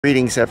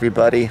Greetings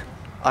everybody,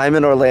 I'm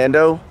in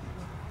Orlando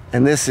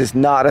and this is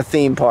not a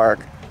theme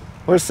park.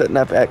 We're sitting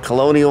up at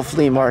Colonial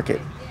Flea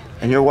Market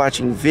and you're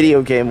watching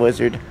Video Game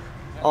Wizard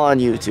on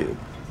YouTube.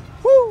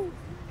 Woo!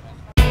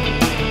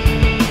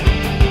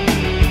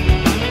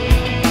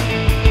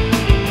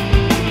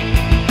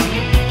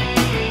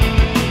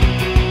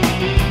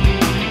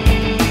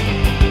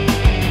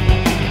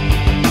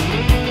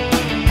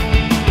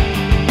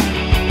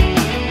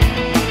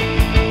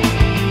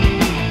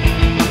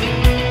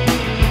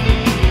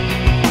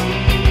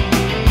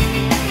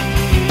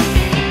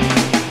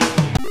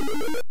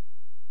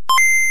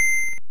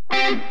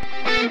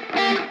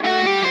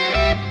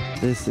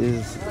 This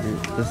is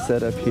the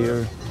setup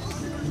here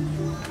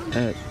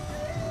at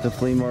the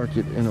flea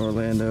market in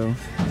Orlando.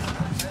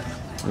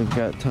 We've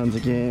got tons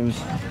of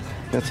games.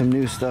 Got some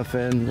new stuff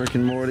in. Rick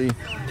and Morty,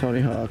 Tony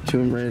Hawk,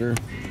 Tomb Raider,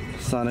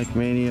 Sonic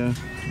Mania,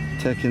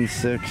 Tekken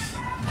 6.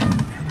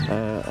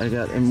 I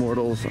got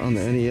Immortals on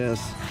the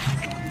NES.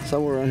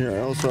 Somewhere around here I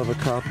also have a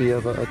copy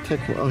of a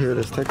Tekken, oh here it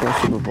is, Tekken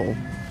Super Bowl.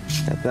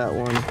 Got that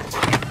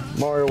one.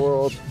 Mario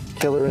World,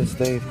 Killer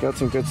Instinct, got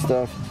some good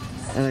stuff.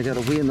 And I got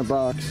a Wii in the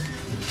box.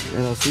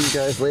 And I'll see you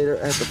guys later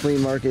at the flea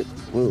market.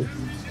 Woo.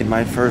 In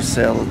my first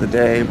sale of the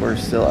day, we're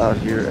still out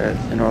here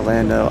in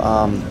Orlando.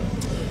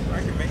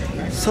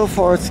 So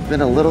far it's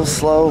been a little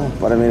slow,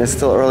 but I mean it's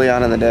still early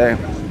on in the day.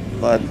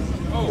 But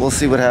we'll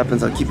see what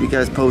happens. I'll keep you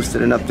guys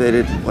posted and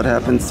updated what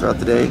happens throughout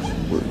the day.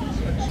 Woo.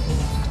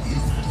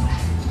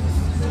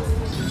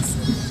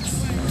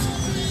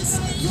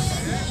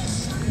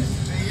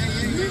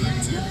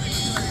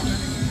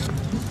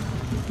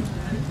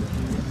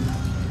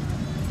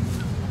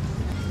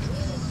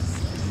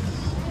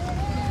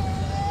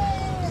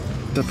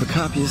 Up a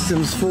copy of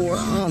Sims 4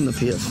 on the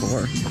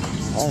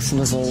PS4. Awesome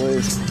as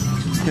always.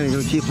 Gonna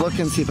go keep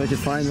looking, see if I can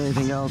find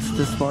anything else.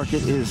 This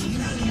market is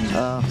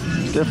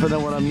different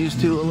than what I'm used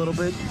to a little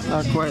bit.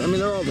 Not quite. I mean,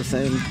 they're all the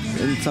same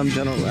in some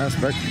general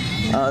aspect.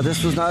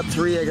 This was not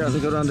 3. I got to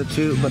go down to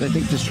 2, but I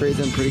think this trades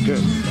in pretty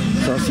good.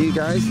 So I'll see you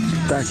guys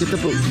back at the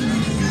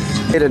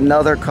booth. Made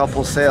another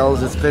couple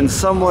sales. It's been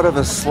somewhat of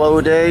a slow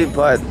day,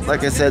 but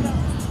like I said,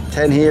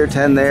 10 here,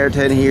 10 there,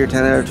 10 here,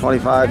 10 there,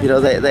 25. You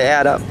know, they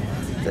add up.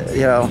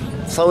 You know.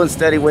 Slow and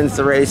steady wins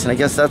the race, and I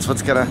guess that's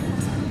what's gonna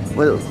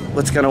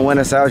win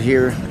us out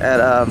here at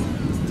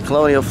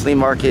Colonial Flea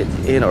Market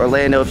in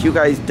Orlando. If you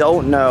guys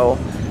don't know,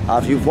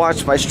 if you've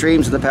watched my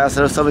streams in the past,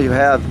 I know some of you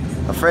have.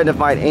 A friend of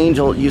mine,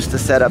 Angel, used to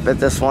set up at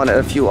this one and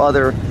a few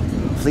other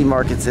flea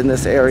markets in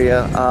this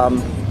area.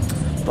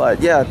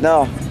 But yeah,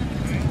 no.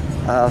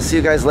 I'll see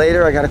you guys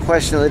later. I got a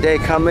question of the day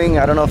coming.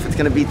 I don't know if it's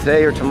gonna be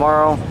today or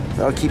tomorrow.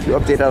 I'll keep you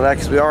updated on that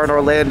because we are in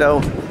Orlando,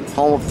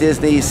 home of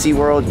Disney,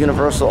 SeaWorld,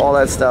 Universal, all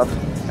that stuff.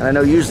 And I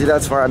know usually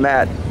that's where I'm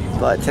at,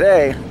 but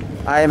today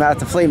I am at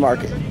the flea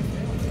market.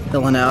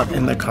 Filling out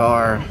in the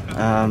car,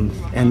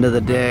 end of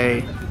the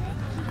day.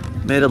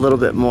 Made a little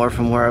bit more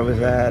from where I was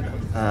at.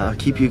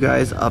 Keep you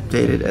guys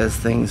updated as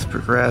things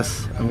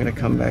progress. I'm gonna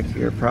come back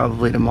here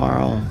probably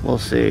tomorrow. We'll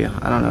see,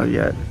 I don't know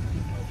yet.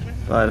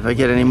 But if I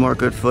get any more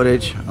good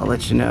footage, I'll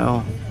let you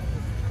know.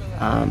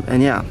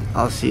 And yeah,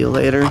 I'll see you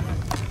later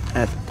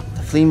at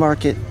the flea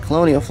market,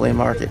 Colonial Flea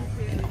Market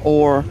in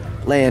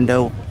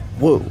Orlando.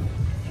 Woo!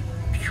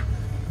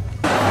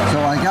 So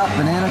I got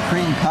banana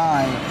cream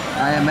pie.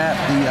 I am at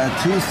the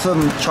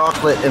Toothsome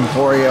Chocolate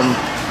Emporium.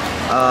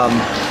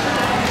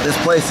 This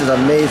place is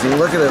amazing.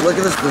 Look at it. Look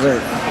at this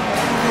dessert.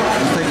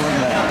 Let's take a look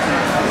at that.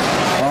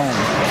 Boom.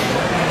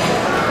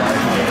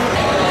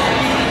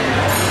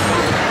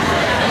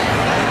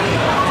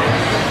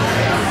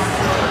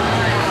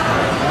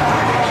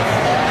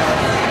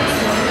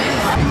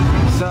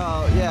 So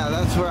yeah,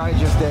 that's where I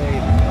just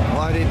ate.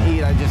 Well, I didn't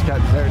eat. I just got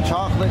their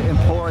Chocolate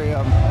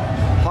Emporium.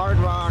 Hard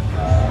Rock.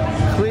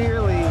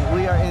 Clearly,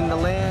 we are in the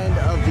land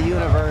of the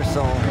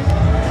Universal.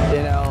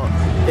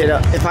 You know,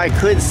 if I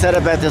could set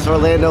up at this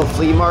Orlando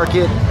flea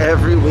market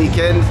every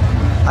weekend,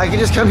 I could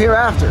just come here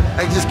after.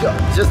 I could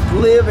just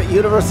live at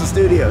Universal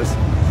Studios.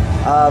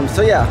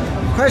 So yeah,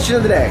 question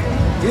of the day: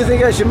 do you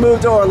think I should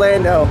move to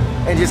Orlando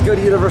and just go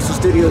to Universal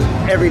Studios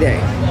every day?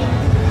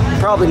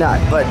 Probably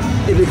not, but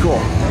it'd be cool.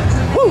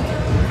 Woo!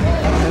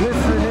 And this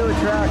is a new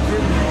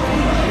attraction,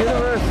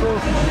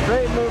 Universal's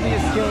Great Movie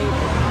Escape,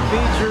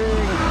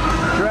 featuring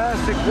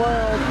Jurassic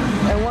World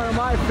and one of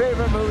my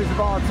favorite movies of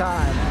all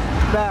time,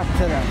 Back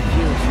to the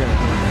Future.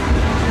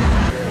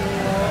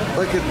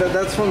 Look at that,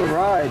 that's from the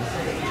ride.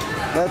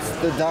 That's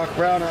the Doc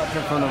Brown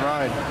outfit from the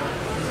ride.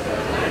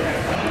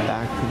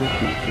 Back to the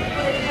Future.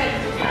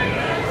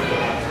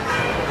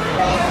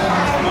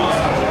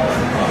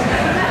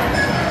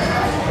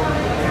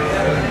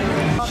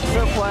 Bucks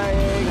are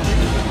playing,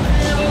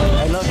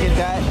 and look at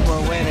that,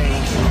 we're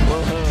winning.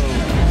 Woohoo.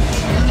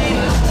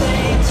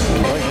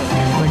 Look at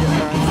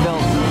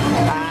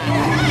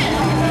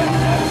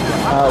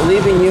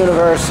leaving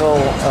Universal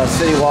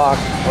City Walk.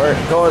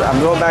 I'm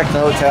going back to the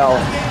hotel.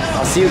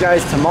 I'll see you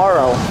guys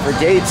tomorrow for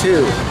day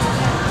 2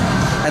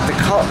 at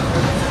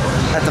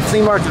the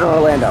flea market in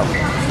Orlando.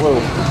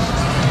 Woo.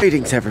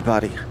 Greetings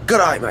everybody.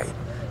 Good eye, mate.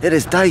 It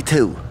is day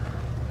 2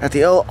 at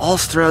the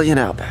Australian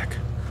Outback.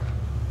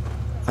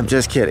 I'm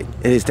just kidding.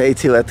 It is day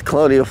 2 at the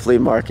Colonial Flea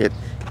Market,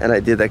 and I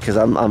did that because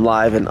I'm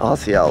live and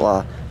Aussie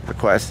Outlaw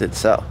requested.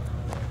 So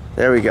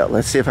there we go.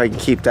 Let's see if I can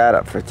keep that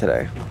up for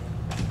today.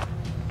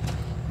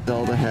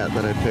 Zelda hat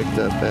that I picked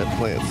up at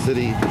Plant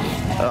City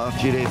a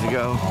few days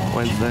ago,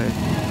 Wednesday.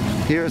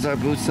 Here's our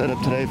booth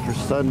setup today for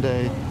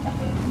Sunday.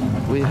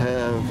 We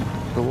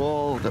have the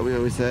wall that we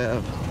always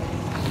have,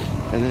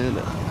 and then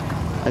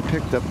I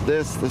picked up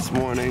this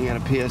morning at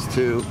a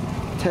PS2,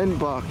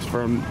 $10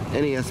 from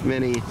NES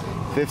Mini,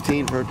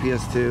 15 for a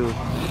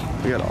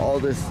PS2. We got all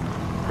this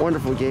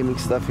wonderful gaming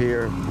stuff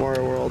here.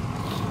 Mario World.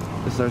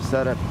 This is our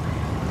setup.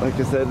 Like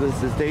I said,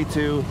 this is day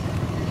 2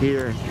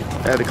 here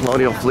at the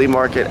Colonial Flea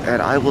Market,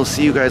 and I will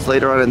see you guys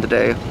later on in the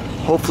day.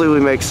 Hopefully we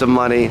make some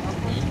money.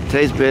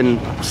 Today's been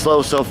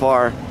slow so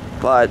far,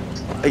 but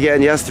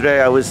again,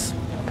 yesterday I was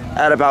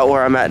at about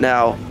where I'm at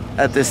now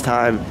at this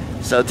time.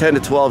 So 10 to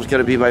 12 is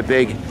going to be my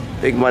big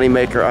money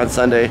maker on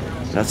Sunday.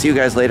 And I'll see you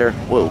guys later.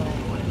 Whoa. The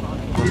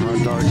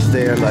hot dog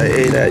stand I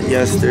ate at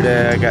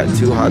yesterday. I got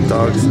 2 hot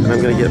dogs, and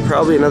I'm going to get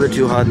probably another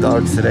 2 hot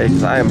dogs today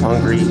because I am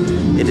hungry.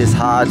 It is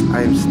hot.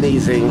 I am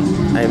sneezing.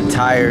 I am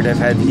tired. I've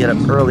had to get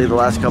up early the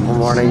last couple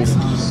mornings.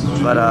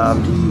 But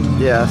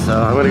yeah,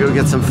 so I'm going to go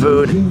get some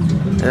food,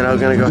 and I'm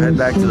going to go head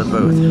back to the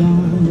booth.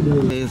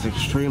 It is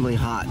extremely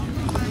hot,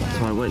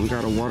 so I went and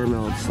got a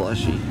watermelon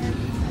slushie.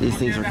 These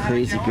things are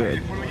crazy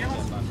good.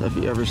 So if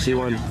you ever see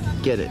one,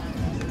 get it.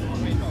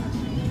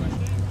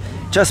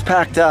 Just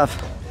packed up,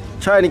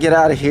 trying to get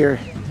out of here.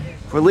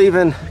 We're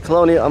leaving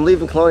Colonial. I'm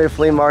leaving Colonial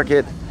Flea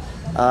Market.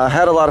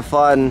 Had a lot of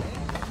fun.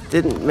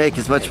 Didn't make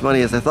as much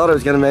money as I thought I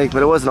was gonna make,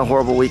 but it wasn't a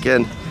horrible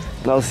weekend.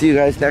 And I'll see you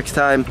guys next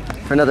time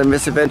for another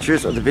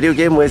Misadventures of the Video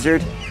Game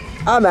Wizard.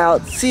 I'm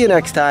out. See you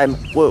next time.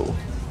 Woo.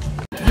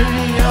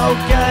 Video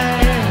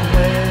Game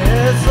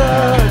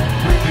Wizard.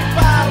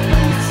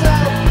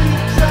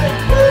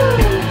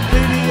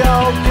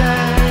 Video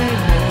Game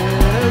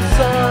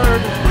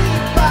Wizard.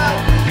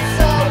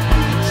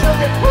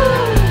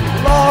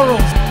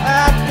 Laurel's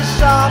at the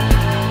shop.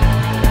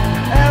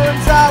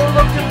 Aaron's out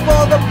looking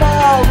for the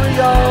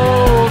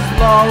Marios.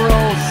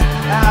 Laurel's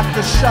at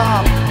the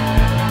shop.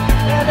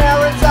 And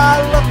Aaron's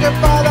out looking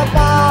for the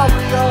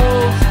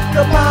Marios.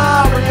 The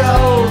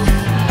Marios.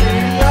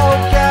 Video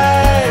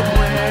Game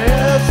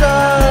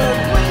Wizard.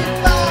 We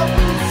thought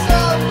we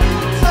saw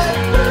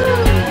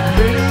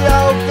Video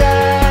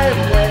Game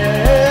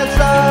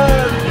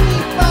Wizard. We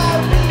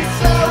thought we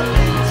saw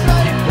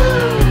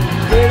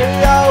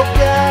Video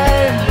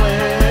Game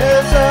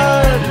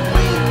Wizard.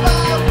 We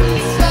thought we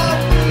saw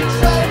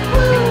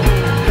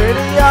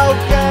Video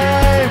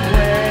Game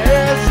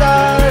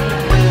Wizard.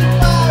 We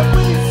thought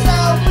we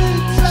saw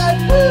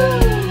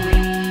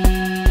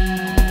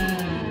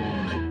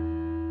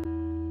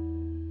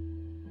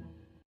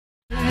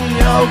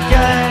Video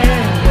Game